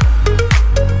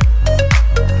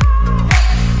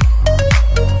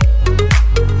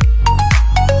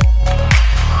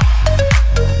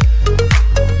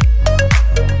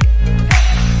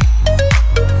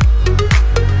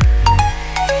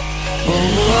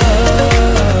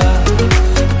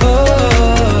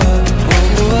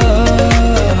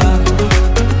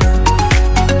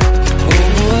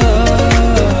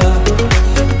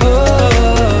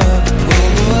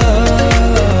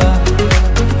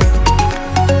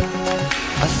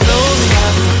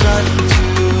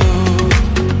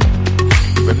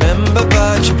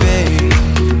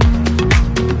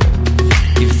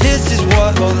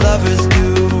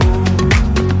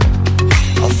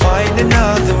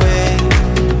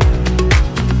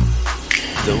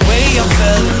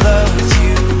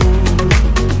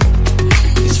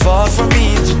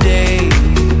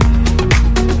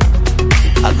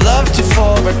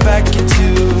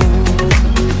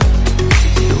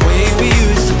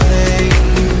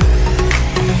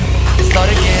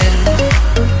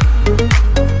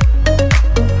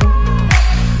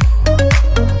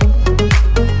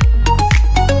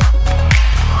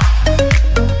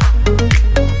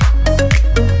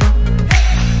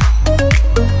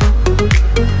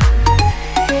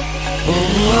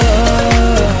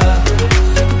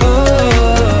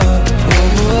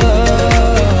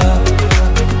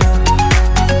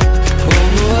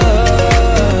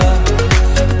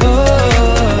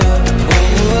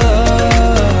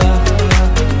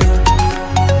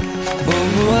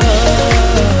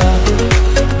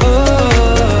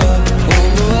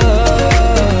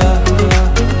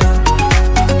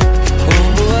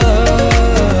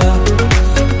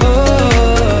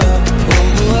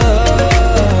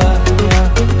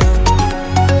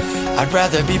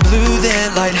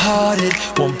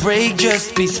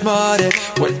 Be smarter,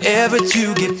 whatever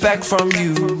to get back from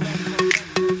you.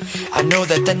 I know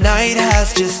that the night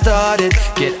has just started.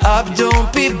 Get up,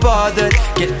 don't be bothered.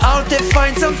 Get out and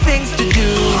find some things to do.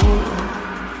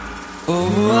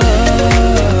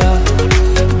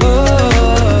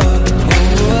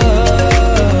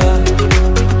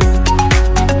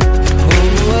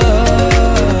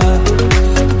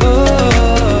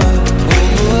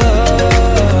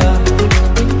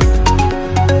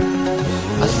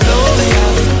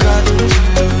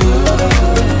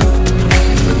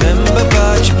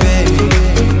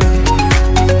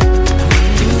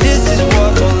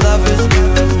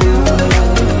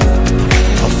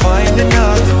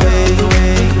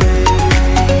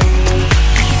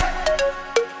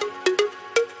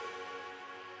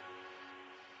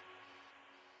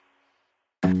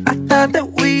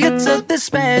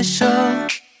 Special.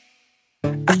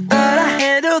 I thought I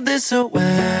handled this so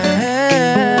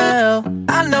well.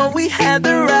 I know we had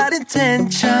the right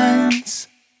intentions,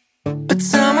 but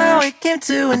somehow it came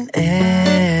to an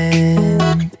end.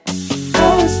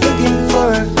 I was looking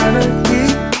for a remedy.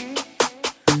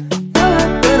 Now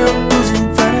I better who's in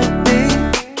front of me.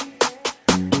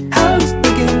 I was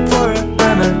looking for a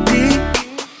remedy.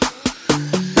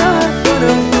 Now I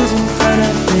better who's in front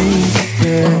of me.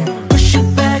 Yeah.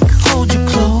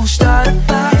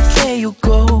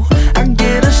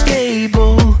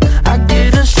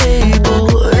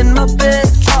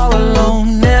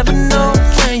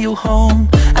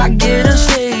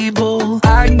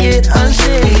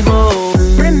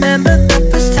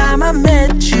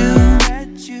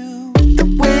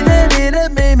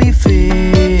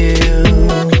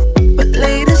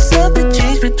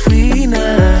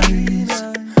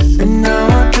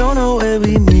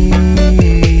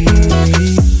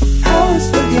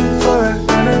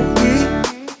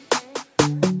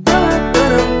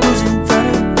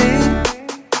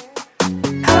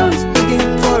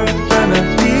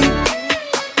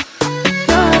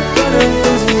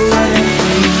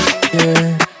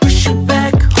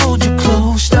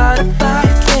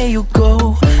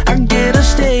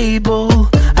 Stay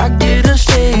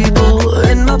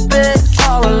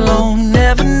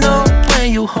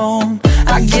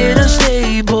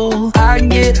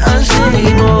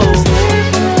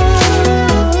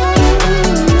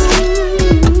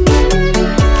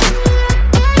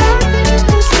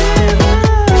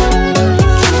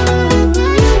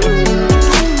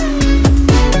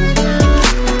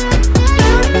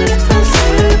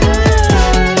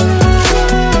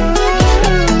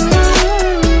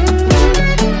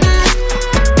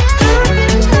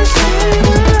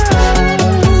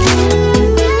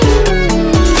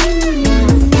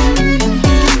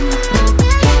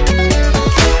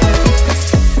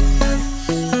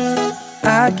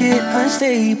I get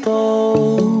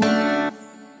unstable.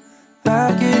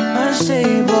 I get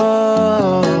unstable.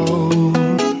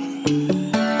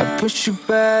 I push you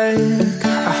back,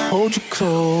 I hold you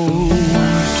close.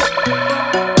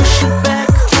 Push you back,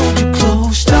 hold you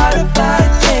close. Start a fight,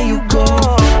 there you go.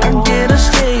 I get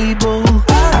unstable,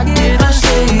 I get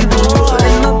unstable.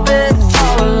 In my bed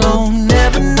all alone,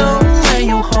 never know when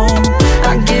you're home.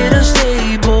 I get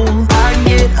unstable, I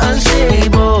get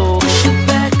unstable. Push you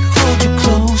back, hold you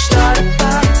close. Start a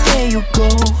fight, there you go.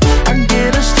 I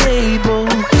get unstable,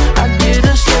 I get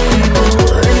unstable.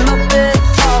 In my bed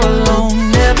all alone,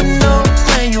 never know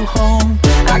when you're home.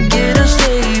 I get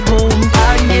unstable,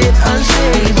 I get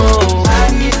unstable. I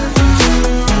get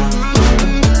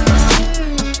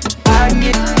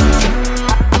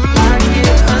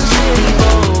unstable.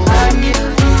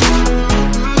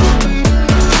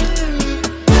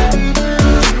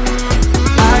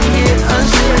 I get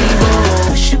unstable.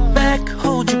 Push you back,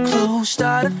 hold you close.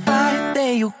 Start a fight,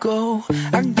 there you go.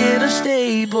 I get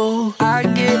unstable, I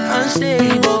get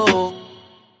unstable.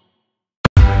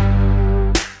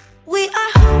 We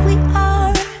are who we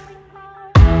are.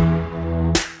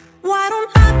 Why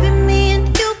don't I be me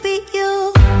and you be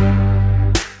you?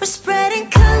 We're spreading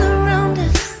color around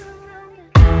us.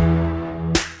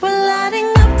 We're lighting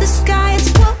up the sky,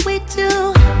 it's what we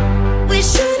do. We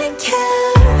shouldn't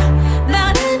care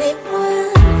about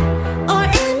anyone or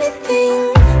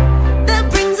anything that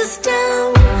brings us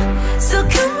down. So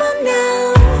come on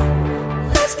now,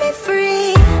 let's be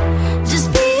free.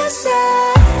 Just be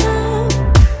yourself.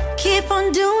 Keep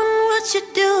on doing what you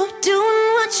do,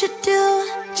 doing what you do.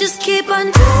 Just keep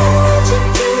on doing what you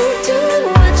do, doing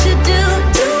what you do,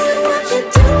 doing what you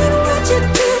do, what you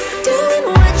do, doing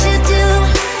what you do.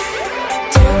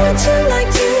 Do what you like,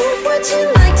 do what you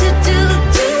like to do,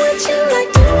 do what you like,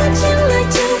 do what you like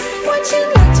to, what you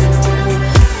like to do.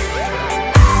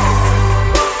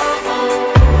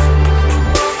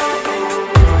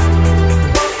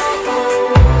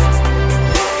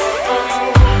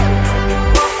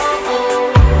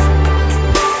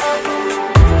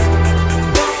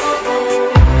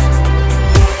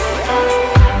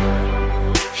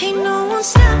 Ain't no one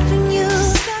stopping you.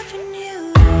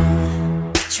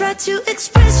 Try to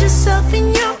express yourself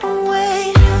in your own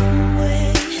way,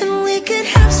 and we could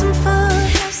have some fun.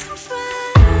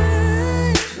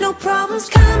 No problems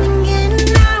coming in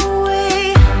our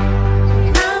way.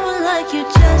 I would like you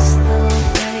just the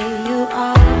way you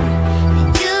are, and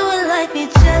you would like me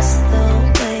just the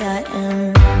way I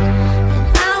am.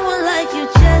 And I would like you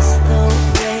just the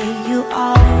way you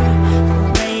are, the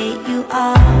way you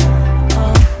are.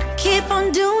 Oh, keep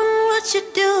on doing what you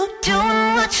do,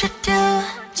 doing what you do.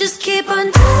 Just keep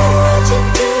on doing what you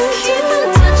do, doing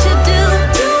what you do,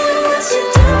 doing what you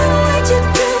do, what you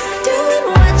do, doing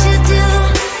what you do.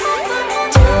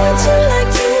 Do what you like,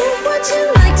 do what you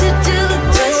like to do,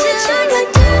 do what you like,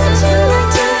 do what you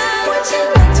like to, what you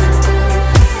like to do.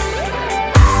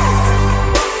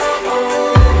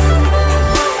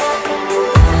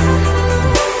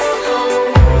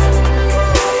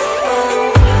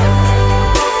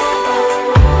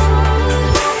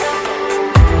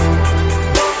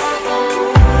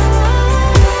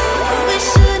 We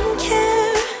shouldn't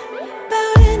care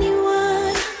about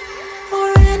anyone or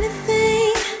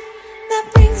anything that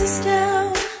brings us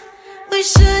down. We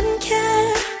shouldn't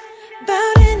care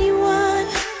about anyone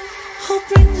who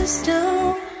brings us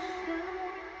down.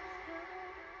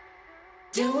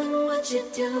 Doing what you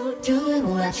do, doing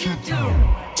what you do.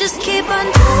 Just keep on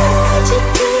doing what you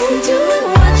do, doing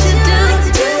what you do,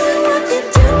 doing what you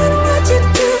do, what you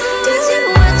do, doing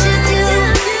what you do.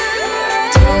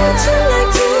 Do what you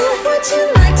like, do what you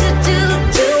like to do,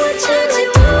 do what you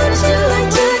like, do what you like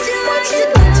to, what you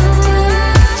like to do.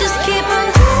 Just keep on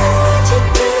doing what you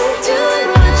do, doing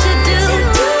what you do,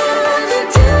 doing what you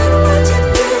do, what you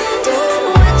do, doing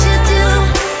what you do.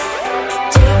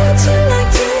 Do what you like,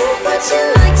 do what you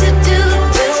like to do,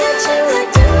 do what you like,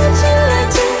 do what you like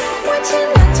to, what you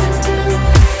like to do.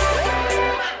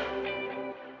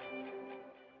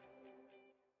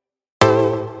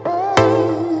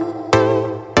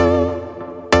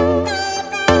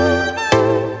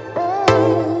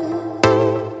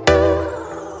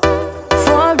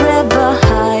 Forever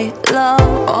high,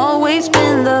 low, always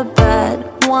been the bad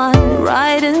one.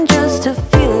 Riding just to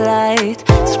feel light,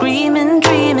 screaming,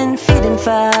 dreaming, feeding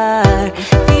fire.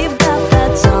 We've got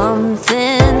that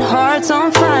something, hearts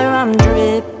on fire. I'm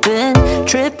dripping,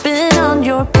 tripping on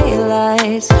your pale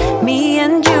lights. Me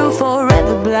and you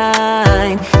forever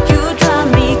blind. You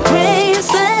drive me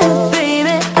crazy,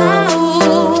 baby.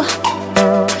 Oh,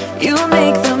 you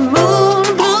make the moon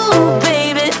blue,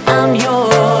 baby. I'm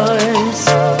yours.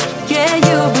 Yeah,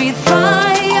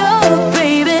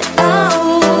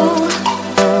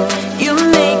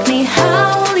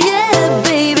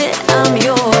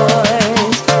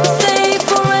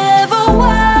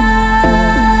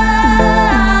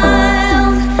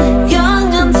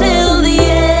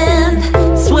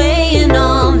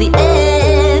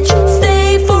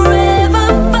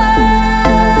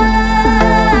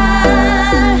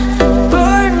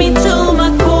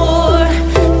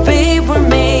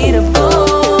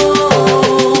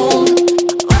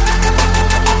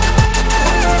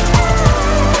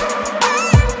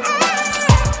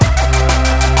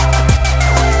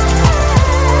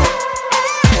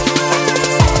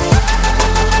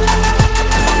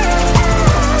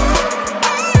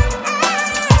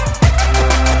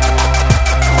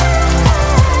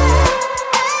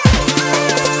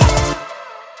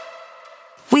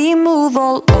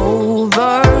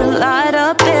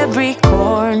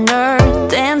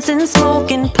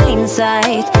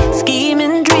 right.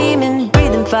 Scheming, dreaming,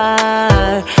 breathing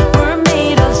fire. We're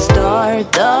made of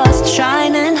stardust,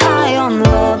 shining high on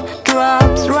love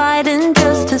drops, riding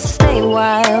just to stay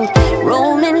wild,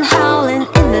 roaming, howling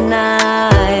in the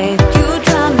night.